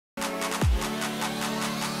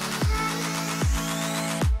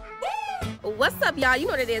What's up, y'all? You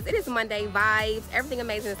know what it is. It is Monday vibes. Everything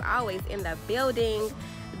amazing is always in the building.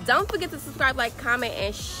 Don't forget to subscribe, like, comment,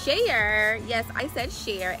 and share. Yes, I said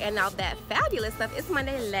share. And now that fabulous stuff, it's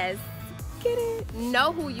Monday. Let's get it.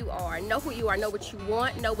 Know who you are. Know who you are. Know what you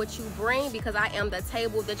want. Know what you bring, because I am the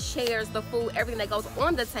table, the chairs, the food, everything that goes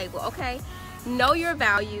on the table, okay? Know your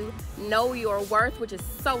value. Know your worth, which is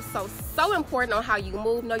so important on how you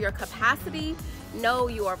move. Know your capacity. Know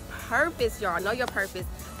your purpose, y'all. Know your purpose.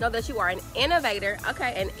 Know that you are an innovator,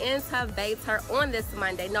 okay? An innovator on this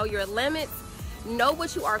Monday. Know your limits. Know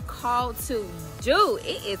what you are called to do.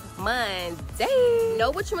 It is Monday.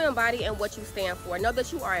 Know what you embody and what you stand for. Know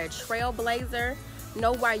that you are a trailblazer.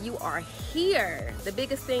 Know why you are here. The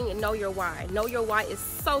biggest thing, know your why. Know your why is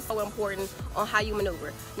so important on how you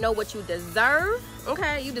maneuver. Know what you deserve,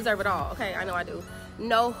 okay? You deserve it all, okay? I know I do.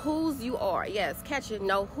 Know whose you are. Yes, catch it.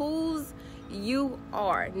 Know whose you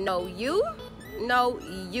are. Know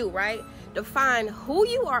you, right? Define who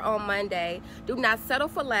you are on Monday. Do not settle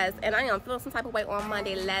for less. And I am feeling some type of way on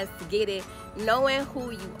Monday. Let's get it. Knowing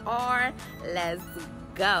who you are. Let's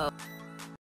go.